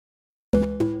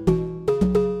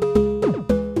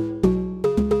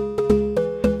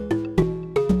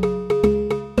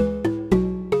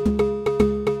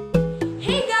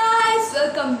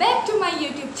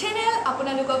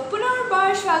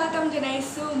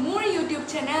মোৰ YouTube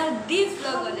channel this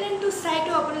vlog to side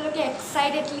to আপোনালোকে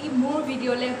excitedly মোৰ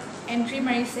ভিডিও লে এন্ট্ৰি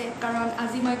মাৰিছে কাৰণ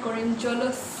আজি মই কৰিম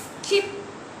JOLOCHIP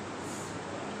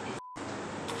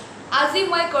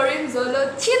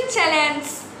challenge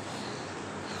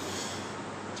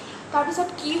তাৰ পিছত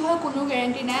কি হয় কোনো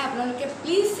গ্যাৰান্টি নাই আপোনালোকে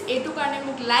প্লিজ এটো কাৰণে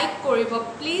মোক লাইক কৰিব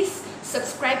প্লিজ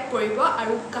সাবস্ক্ৰাইব কৰিব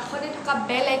আৰু কাষতে থকা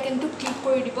বেল আইকনটো ক্লিক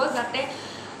কৰি দিব যাতে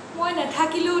মই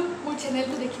নাথাকিলেও মোৰ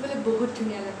চেনেলটো দেখিবলৈ বহুত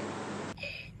ধুনীয়া লাগে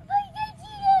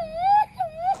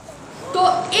তো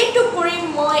এটো কৰিম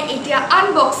মই এতিয়া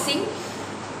আনবক্সিং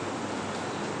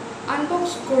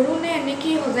আনবক্স কৰো নে এনেকি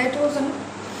হজাই তো জানো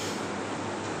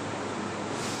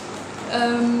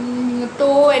তো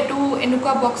এটো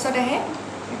এনেকুৱা বক্সত আহে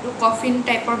এটো কফিন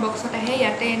টাইপৰ বক্সত আহে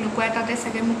ইয়াতে এনেকুৱা এটাতে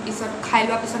সগে মোক পিছত খাই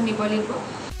লোৱা পিছত নিব লাগিব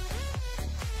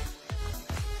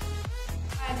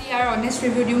আজি আৰু অনেষ্ট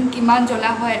ৰিভিউ দিম কিমান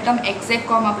জ্বলা হয় একদম এক্সাক্ট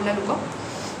কম আপোনালোকক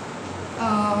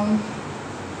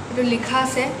এটো লিখা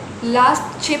আছে লাষ্ট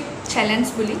চিপ চ্যালেঞ্জ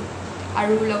বুলি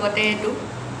আৰু লগতে এটো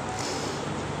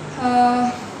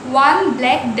one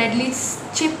black deadly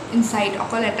chip inside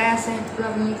অকল এটা আছে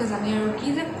আপোনালোকে জানি আৰু কি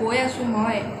যে কৈ আছো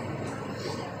মই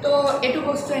তো এটো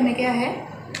বস্তু এনেকে আহে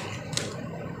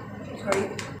সৰি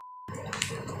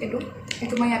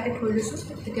এটো মই ইয়াতে থৈ দিছো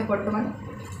এতিয়া বৰ্তমান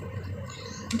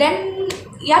দেন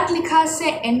ইয়াত লিখা আছে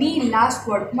এনি লাষ্ট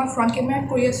ওয়াৰ্ড মই ফ্ৰন্ট ক্যামেৰাত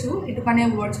কৰি আছো এটো কাৰণে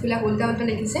ওয়ার্ডস বিলাক উল্টা উল্টা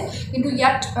লিখিছে কিন্তু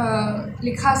ইয়াত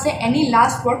লিখা আছে any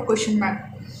last word question mark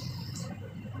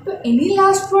তো any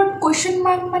last word question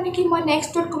mark মানে কি মই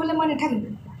নেক্সট ওয়ার্ড কবলে মই নাথাকিম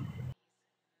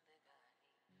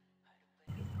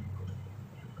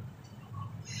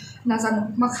নাজানো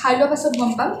মই খাই লোৱা পাছত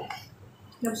গম পাম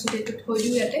তাৰপিছত এটো থৈ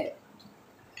দিও ইয়াতে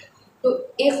তো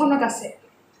এখনত আছে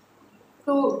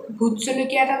তো ভূত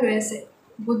জলকীয়া এটা লৈ আছে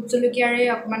ভূত জলকীয়াৰে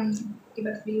অকমান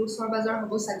কিবা ওচৰ বাজাৰ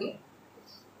হ'ব চাগে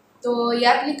তো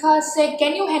ইয়াত লিখা আছে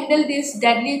can U handle this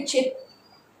deadly চিপ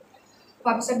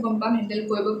পাছত গম পাম হ্যান্ডেল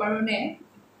কৰিব পাৰো নে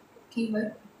কি হয়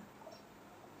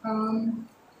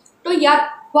তো ইয়াত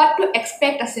what to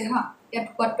expect আছে হা ইয়াত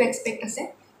what to expect আছে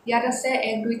ইয়াত আছে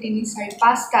 1 2 3 4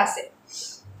 5টা আছে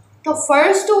তো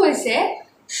ফার্স্ট তো হৈছে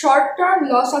short term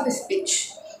loss of speech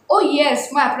oh yes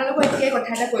মই আপোনালোকক এতিয়া কথা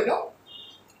এটা কৈলো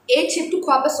এই চিপটো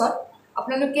খোৱা পাছত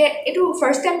আপোনালোকে এটো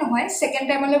ফাৰ্স্ট টাইম নহয় সেকেন্ড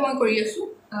টাইমলে মই কৰি আছো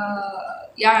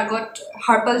ইয়াৰ আগত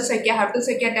হাৰ্পল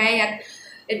সৈকিয়া দাই ইয়াত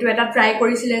এটো এটা ট্ৰাই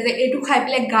কৰিছিলে যে এটো খাই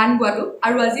পেলে গান গোৱাটো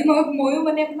আৰু আজি ময়ো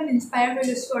মানে অকমান ইনস্পায়াৰ হৈ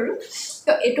গৈছো আৰু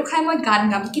তো এটো খাই মই গান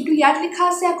গাম কিন্তু ইয়াত লিখা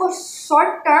আছে আকৌ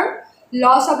short term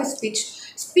loss of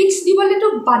speech দিবলে তো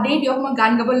বাদেই দিয়ক মই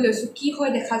গান গাবলৈ লৈছো কি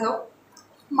হয় দেখা যাওক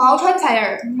mouth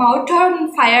on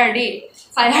fire De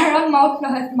fire on mouth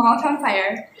নহয় মাউথ অন ফায়াৰ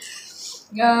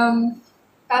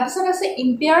তাৰপিছত আছে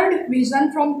impaired vision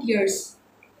from tears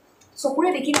চকুৰে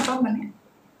দেখি নাপাম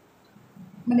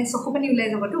মানে চকু পানী ওলাই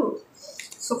যাবটো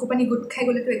চকু পানী গুট খাই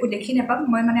গলে তো একো দেখি নাপাম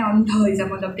মই মানে অন্ধ হৈ যাম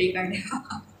অলপ দেৰি কাৰণে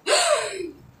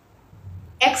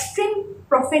এক্সট্ৰিম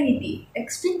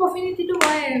প্ৰফেনিটি তো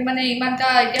মই মানে ইমানটা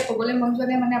এতিয়া ক'বলৈ মন যোৱা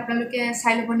নাই মানে আপোনালোকে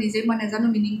চাই ল'ব নিজে মই নাজানো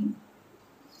মিনিং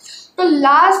তো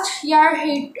লাষ্ট ইয়াৰ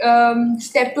হে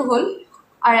ষ্টেপটো হ'ল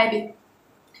আৰআইবি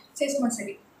চেছ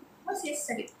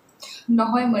চাগে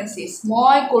নহয়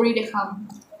মই কৰি দেখাম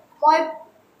মই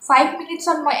 5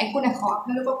 মিনিটছত মই একো নাখাওঁ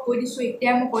আপোনালোকক কৈ দিছো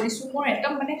এতিয়া মই কৰিছো মোৰ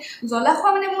একদম মানে জ্বলা খোৱা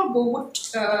মানে মোৰ বহুত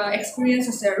এক্সপেৰিয়েন্স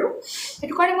আছে আৰু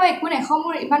এটো কাৰণে মই একো নাখাওঁ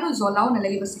মোৰ ইমানো জ্বলাও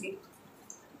নালাগিব চাগে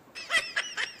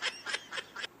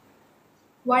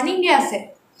warning দিয়া আছে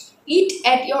eat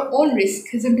at your own risk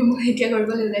যেনটো মই এতিয়া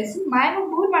কৰিবলৈ ওলাইছো মায়ে মোক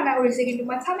বহুত মানা কৰিছে কিন্তু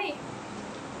মই খামেই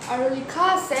আৰু লিখা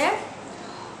আছে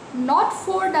not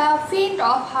for the faint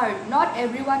of heart not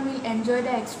everyone will enjoy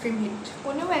the extreme heat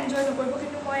কোনেও এনজয় নকৰিব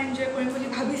কিন্তু মই এনজয় কৰিম বুলি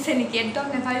ভাবিছে নেকি একদম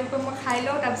নেভাবিব মই খাই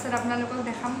লওঁ তাৰপিছত আপোনালোকক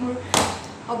দেখাম মোৰ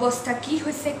অৱস্থা কি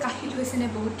হৈছে কাহিল হৈছে নে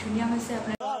বহুত ধুনীয়া হৈছে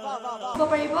আপোনালোকে ক'ব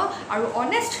পাৰিব আৰু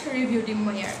অনেষ্ট ৰিভিউ দিম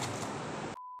মই ইয়াৰ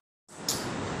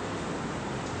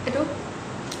এটো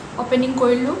ওপেনিং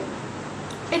কৰিলো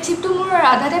এই চিপটো মোৰ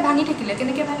আধাতে ভাঙি থাকিলে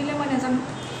কেনেকৈ ভাঙিলে মই নাজানো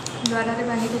আধাতে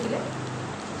ভাঙি থাকিলে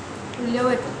উলিয়াও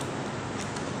এটো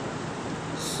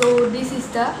so this is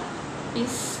the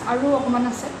piece aru okman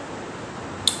ase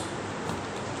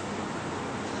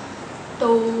to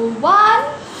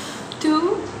 1 2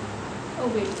 oh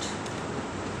wait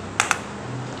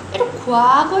eto khwa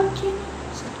got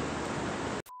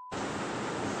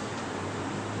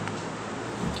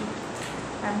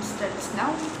I'm starts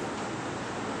now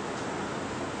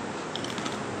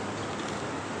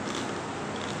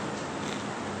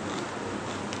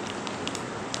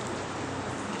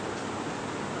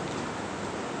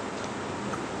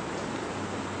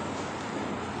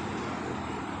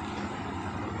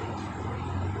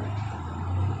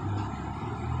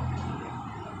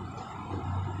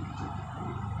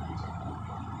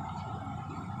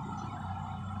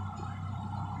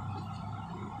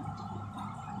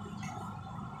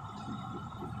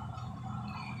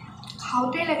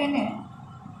খাওঁতে লাগে নে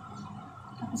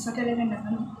তাৰপিছতে লাগে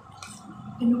নাজানো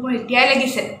কিন্তু মোৰ এতিয়াই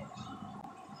লাগিছে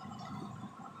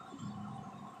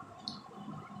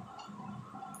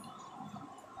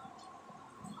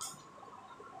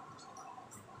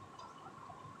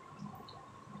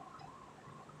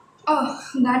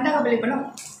গান এটা গাব লাগিব ন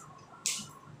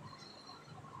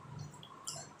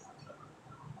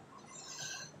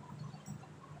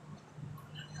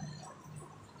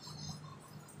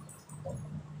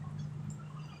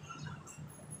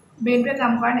ব্ৰেইনটোৱে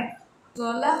কাম কৰা নাই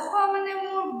জ্বলা খোৱা মানে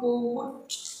মোৰ বহুত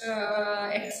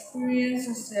এক্সপিৰিয়েঞ্চ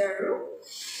আছে আৰু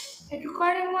সেইটো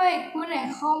কাৰণে মই একো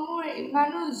নাখাওঁ মোৰ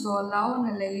ইমানো জ্বলাও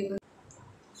নালাগিব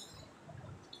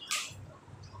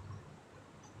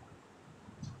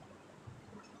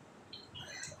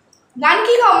গান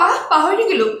কি গাওঁ মা পাহৰি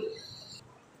থাকিলো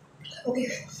অ'কে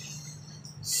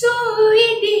চুই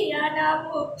দিয়া না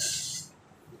মোক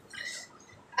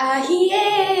আহি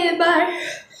এবাৰ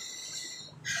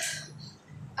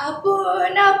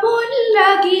আপোন আপোন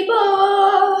লাগিব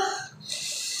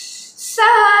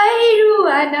চাই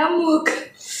ৰোৱা না মোক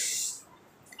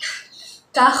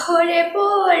কাষৰে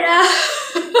পৰা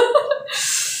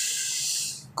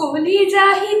কলিজা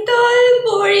শীতল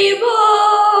পৰিব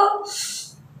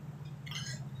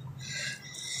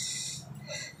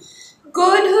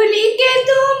গধূলিকে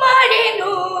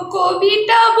তোমাৰেনো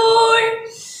কবিতাবোৰ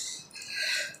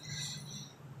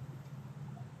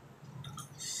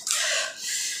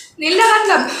নীলা গান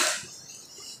গাম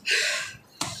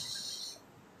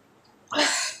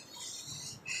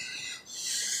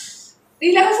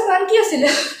নীলা গাছৰ গান কি আছিলে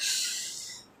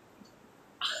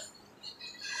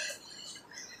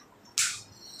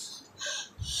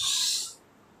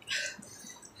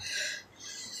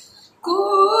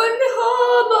কোন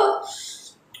হ'ব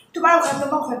তোমাৰ গান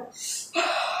তোমাৰ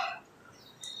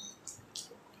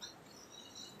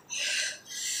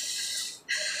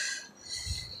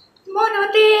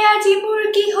মনতে আজি মোৰ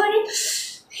কিহৰ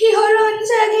শিহৰণ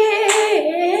জাগে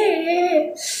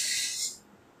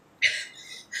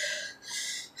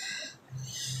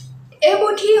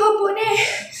এমুঠি সপোনে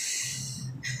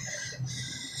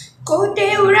কওঁতে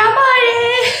উৰা মাৰে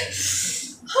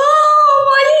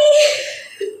মলি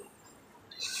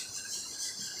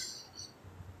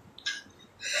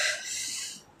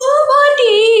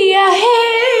উভতি আহে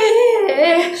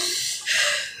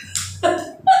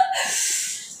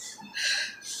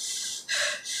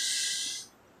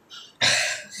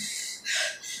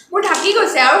মোৰ থাকি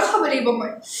গৈছে আৰু খাব লাগিব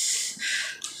মই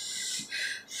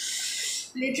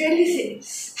লিটাৰেলি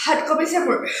হাত কমিছে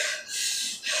মোৰ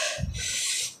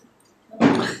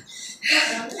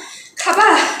খাবা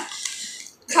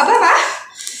খাবা বা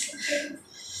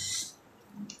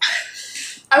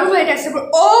আৰু বাইট আছে মোৰ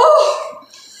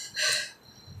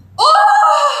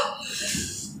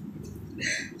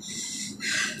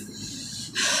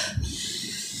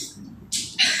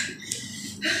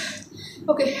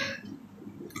ওকে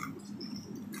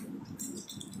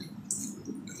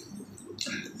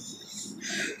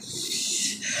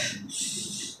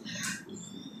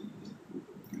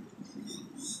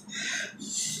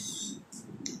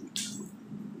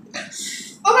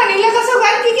নীলা গাছৰ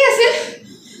গান কি কি আছিল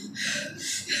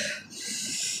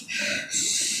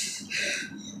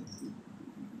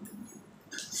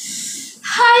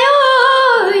হায়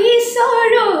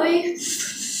ঈশ্বৰৈ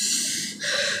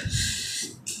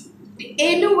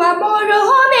এনেকুৱা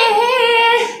মৰমে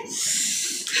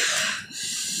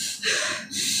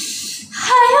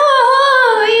হায়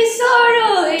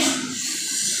ঈশ্বৰৈ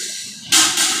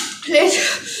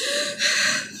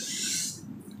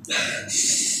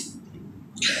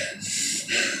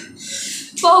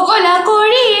পগলা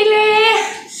কৰিলে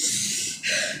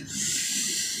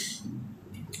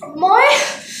মই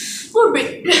মোৰ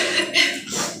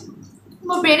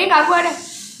ব্ৰেইনে কাম কৰা নাই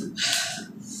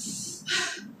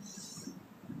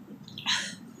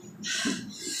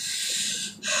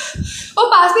Oh,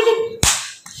 5 minutes.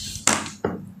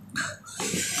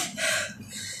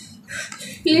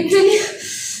 Literally,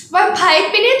 by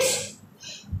 5 minutes.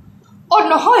 Oh,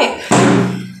 no, hoy.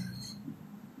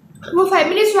 Wo 5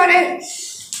 minutes wale.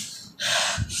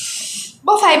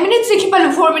 Wo 5 minutes sikhi palu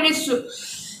 4 minutes to.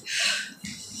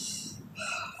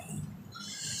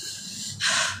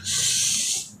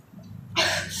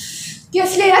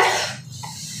 Yes, Leah.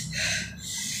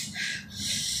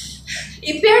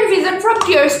 Impaired vision from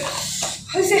tears.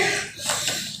 How's it?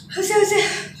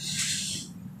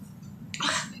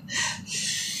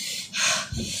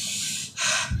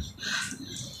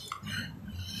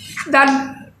 Done.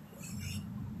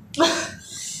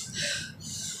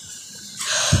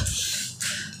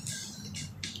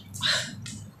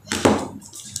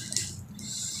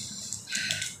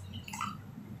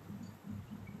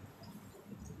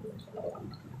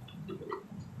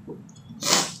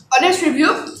 honest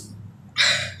review,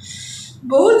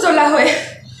 बहुत জ্বলা হয়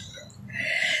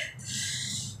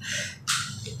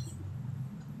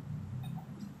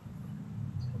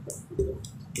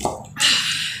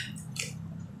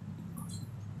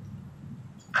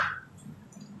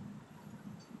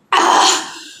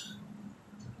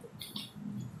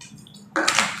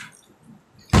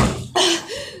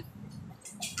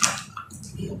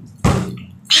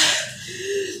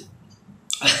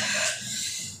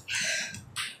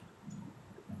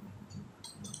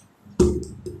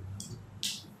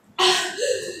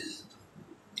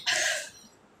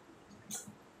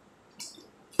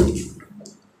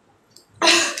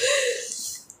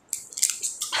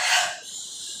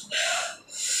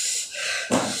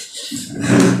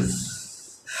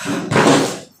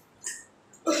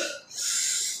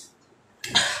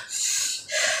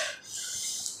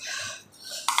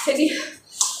Jadi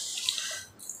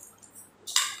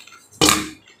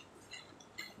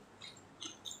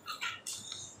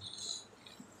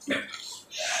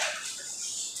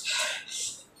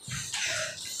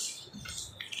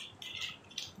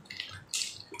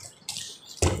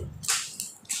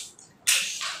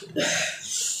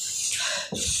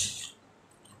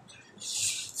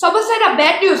Sobat saya ada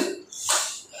bad news.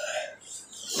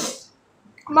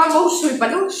 Mau sulit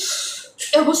padu.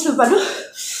 Mau sulit padu.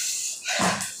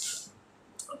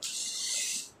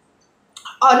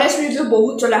 Honest review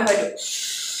बहुत चला है तो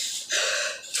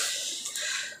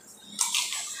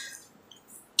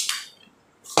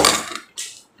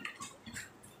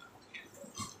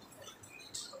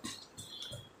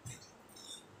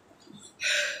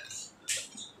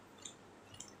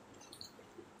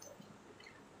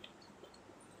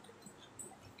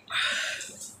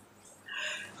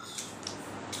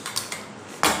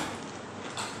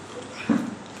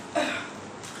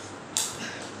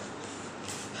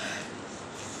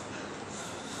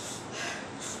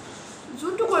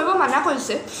যোনটো কৰিব মানা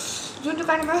কৰিছে যোনটো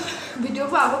কাৰণে মই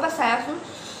ভিডিঅ'বোৰ আগৰ পৰা চাই আছো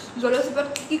জলচিপত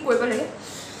কি কৰিব লাগে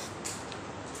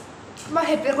মই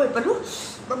হেপে কৰি পালো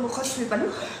মই মুখত চুই পালো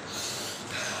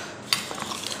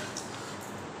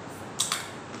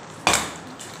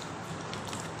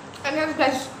and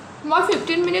guys মই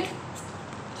 15 minutes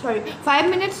sorry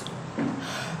 5 minutes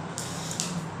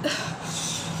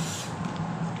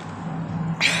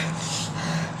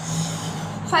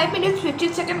 5 minutes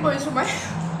 15 seconds কৰিছো মই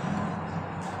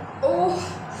Oh,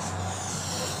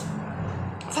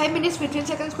 5 minutes 15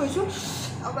 seconds কৰিছো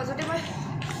আৰু বাজতে মই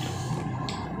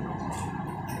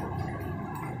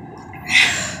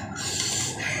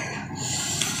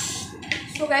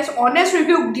so guys honest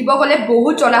review দিব গলে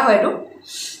বহুত জ্বলা হয় এটো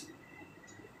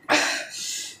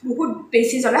বহুত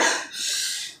বেছি জ্বলা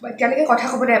মই কেনেকৈ কথা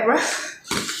ক'ব নাই পৰা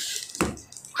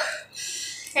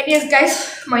and yes guys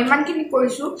মই ইমানখিনি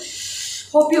কৰিছো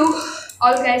hope you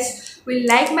all guys will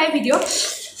like my video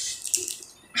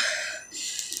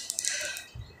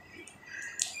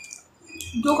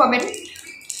do comment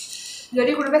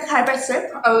যদি কোনোবা খাই পাইছে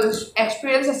আৰু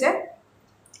এক্সপেৰিয়েন্স আছে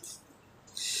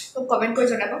তো কমেন্ট কৰি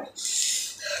জনাব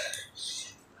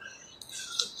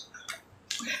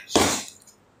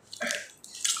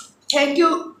thank you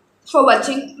for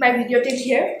watching my video till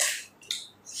here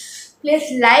please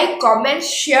like comment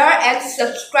share and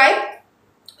subscribe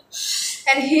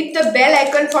and hit the bell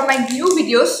icon for my new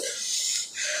videos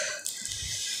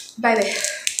bye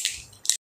bye